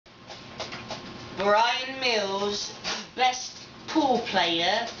Brian Mills, the best pool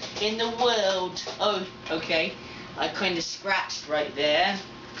player in the world. Oh, okay. I kind of scratched right there.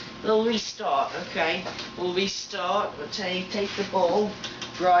 We'll restart, okay. We'll restart. We'll take the ball.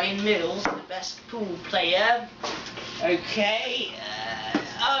 Brian Mills, the best pool player. Okay.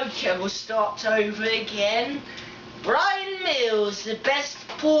 Okay, we'll start over again. Brian Mills, the best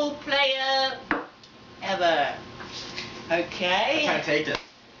pool player ever. Okay. I can't take this.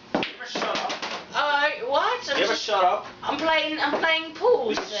 You ever shut up? Alright, what? You ever shut up? I'm playing pool,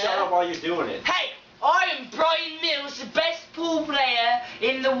 You sir. shut up while you're doing it. Hey! I am Brian Mills, the best pool player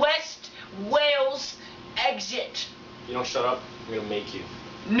in the West Wales exit. You don't shut up, I'm gonna make you.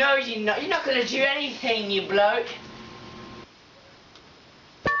 No, you're not. You're not gonna do anything, you bloke.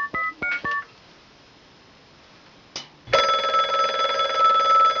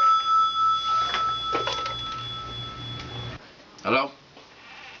 Hello?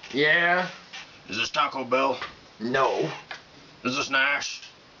 Yeah? Is this Taco Bell? No. Is this Nash?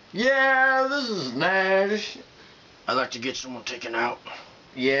 Yeah, this is Nash. I'd like to get someone taken out.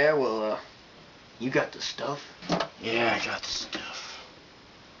 Yeah, well, you got the stuff? Yeah, I got the stuff.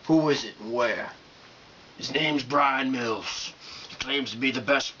 Who is it and where? His name's Brian Mills. He claims to be the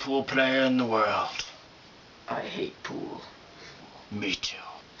best pool player in the world. I hate pool. Me too.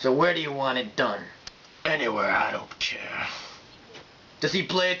 So where do you want it done? Anywhere, I don't care. Does he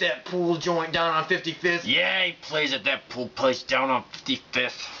play at that pool joint down on 55th? Yeah, he plays at that pool place down on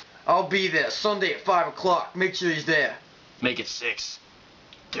 55th. I'll be there Sunday at 5 o'clock. Make sure he's there. Make it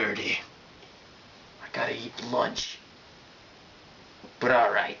 6:30. I gotta eat lunch. But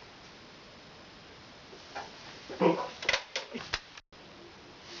alright.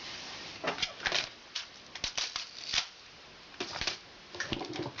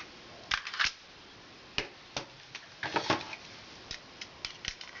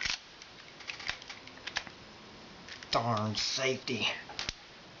 Darn safety.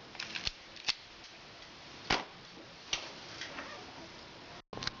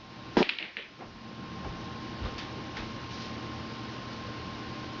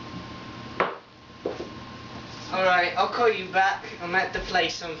 Alright, I'll call you back. I'm at the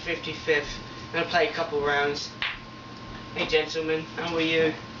place on 55th. I'm gonna play a couple rounds. Hey gentlemen, how are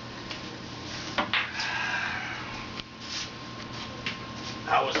you?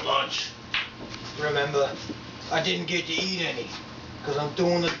 How was lunch? Remember, I didn't get to eat any, 'cause I'm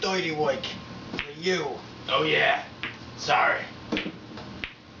doing the dirty work for you. Oh yeah. Sorry.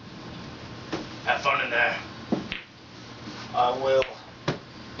 Have fun in there. I will.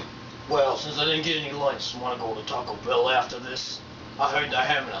 Well, since I didn't get any lunch, I want to go to Taco Bell after this. I heard they're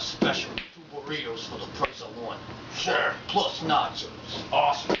having a special 2 burritos for the price of 1. Sure. Plus nachos.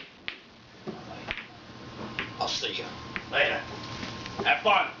 Awesome. Alright. I'll see you. Later. Have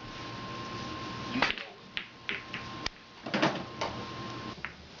fun.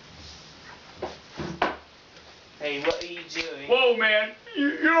 Hey, what are you doing? Whoa, man.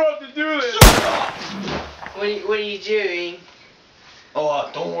 You don't have to do this. What are you doing? Oh,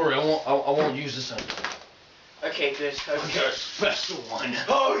 don't worry. I won't use this anymore. Okay, good. I got Okay. a special one.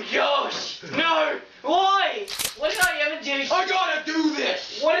 Oh gosh! No! Why? What did I ever do to you? I gotta do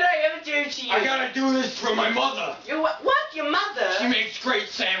this. What did I ever do to you? I gotta do this for my mother. What? Your mother? She makes great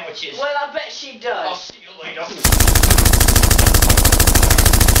sandwiches. Well, I bet she does. I'll see you later.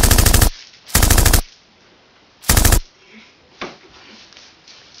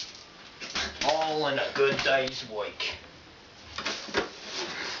 All in a good day's work.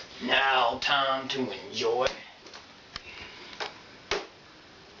 Now, time to enjoy.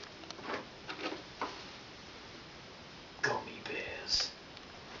 Gummy bears.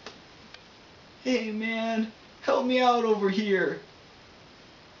 Hey, man. Help me out over here.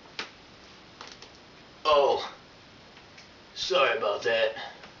 Oh. Sorry about that.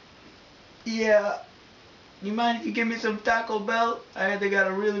 Yeah. You mind if you give me some Taco Bell? I heard they got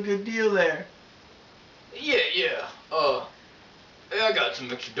a really good deal there. Yeah. I got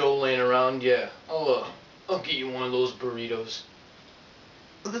some extra dough laying around, yeah. I'll get you one of those burritos.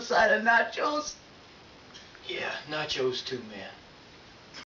 With a side of nachos? Yeah, nachos too, man.